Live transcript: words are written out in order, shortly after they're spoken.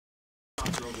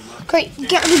Great, we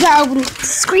gotta open the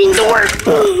screen door.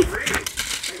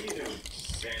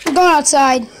 We're going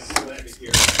outside.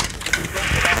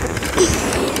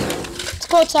 Let's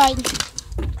go outside.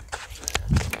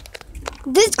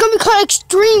 This is gonna be called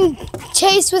Extreme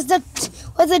Chase with the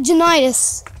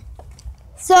Janitis.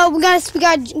 So we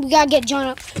gotta get John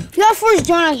up. We gotta force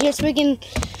John out here so we can,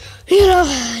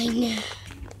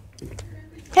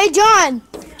 Hey John,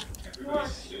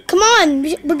 come on,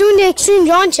 we're doing the Extreme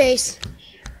John Chase.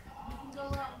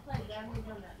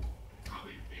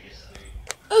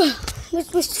 Let's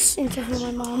just interview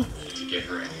my mom.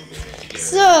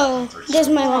 So, there's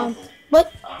my mom.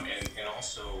 What?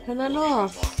 Turn that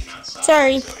off.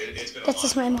 Sorry, that's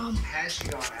just my mom.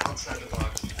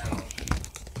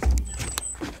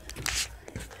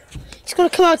 He's gonna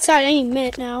come outside any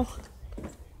minute now.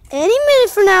 Any minute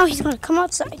from now, he's gonna come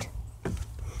outside.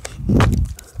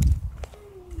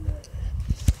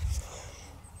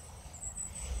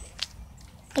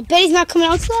 I bet he's not coming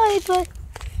outside, but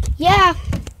yeah.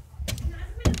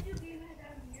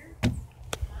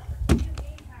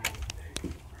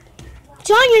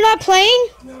 John, you're not playing?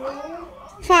 No.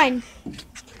 Fine.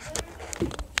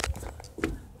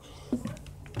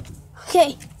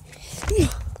 Okay.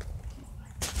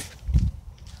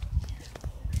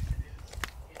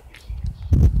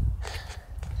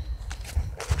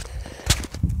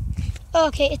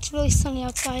 Okay, it's really sunny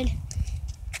outside.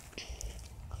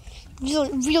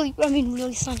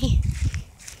 Really sunny.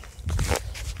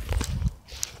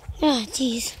 Ah,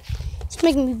 jeez. It's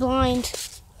making me blind.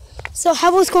 So how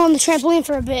about let's go on the trampoline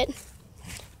for a bit.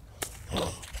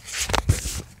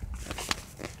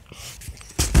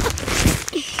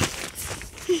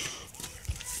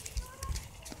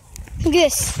 Look at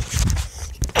this.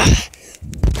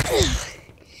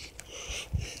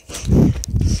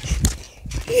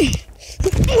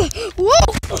 Whoa!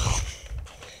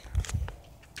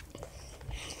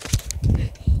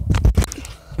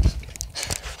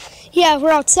 Yeah,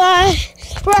 we're outside.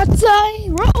 We're outside.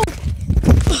 Roll.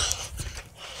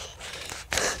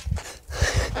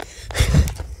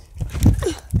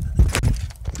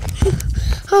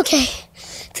 Okay, I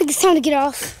think it's time to get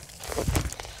off.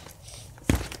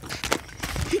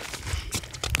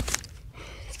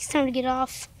 It's time to get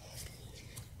off.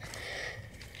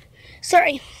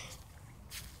 Sorry.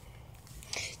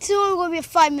 This is only going to be a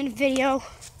 5-minute video,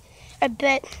 I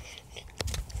bet.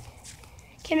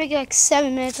 Can't make it like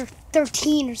 7 minutes or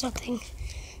 13 or something.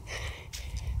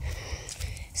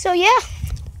 So yeah.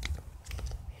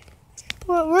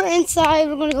 We're inside.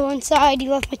 We're going to go inside. He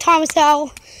left my Thomas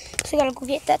out. So I gotta go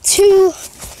get that too.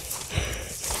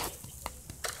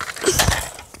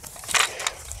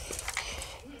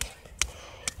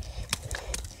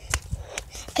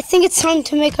 I think it's time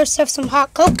to make ourselves some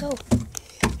hot cocoa.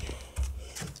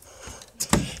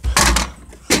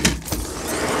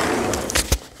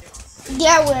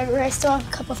 Yeah, whatever. I still have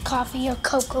a cup of coffee or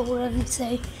cocoa, whatever you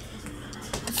say.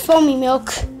 The foamy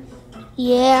milk.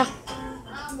 Yeah.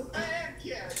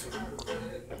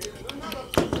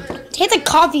 Taste like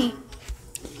coffee.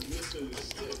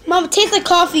 Mom, it tastes like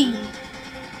coffee.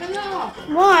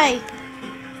 Why?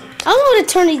 I don't know how to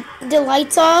turn the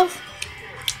lights off.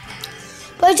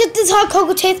 But it's just this hot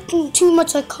cocoa tastes too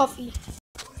much like coffee.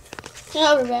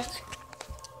 Now we're back.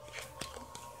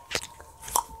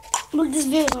 Look, this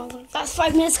video is on. That's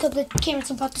 5 minutes because the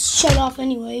camera's about to shut off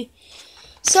anyway.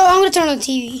 So I'm going to turn on the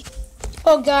TV.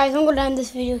 Oh guys, I'm going to end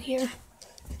this video here.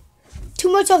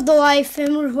 Too much of the life,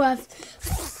 and we'll have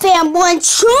fam one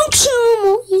chum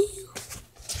chum.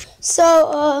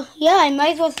 So yeah, I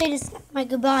might as well say this my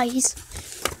goodbyes.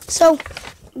 So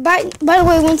by the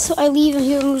way, once I leave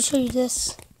here, I'm gonna show you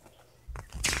this.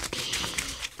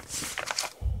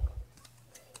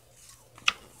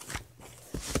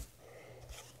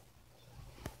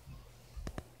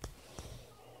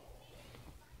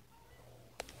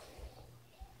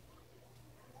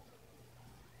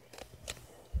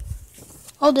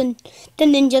 Oh, the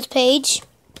ninjas page,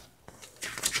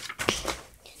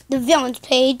 the villains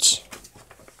page,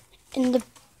 and the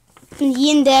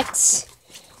index,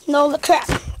 and all the crap.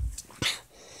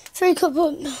 Very cool.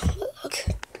 Look.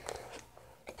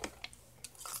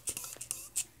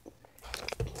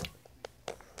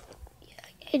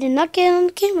 I did not get on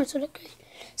the camera, so that's great.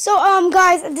 So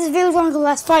guys, this video is only going to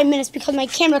last 5 minutes because my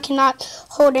camera cannot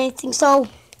hold anything. So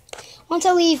once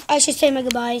I leave, I should say my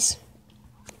goodbyes.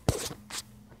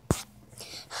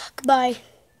 Goodbye.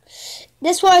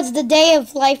 This was the day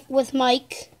of life with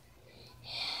Mike.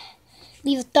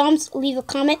 Leave a thumbs, leave a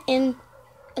comment, and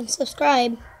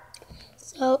subscribe.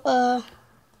 So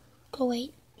go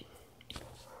wait.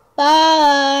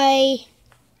 Bye.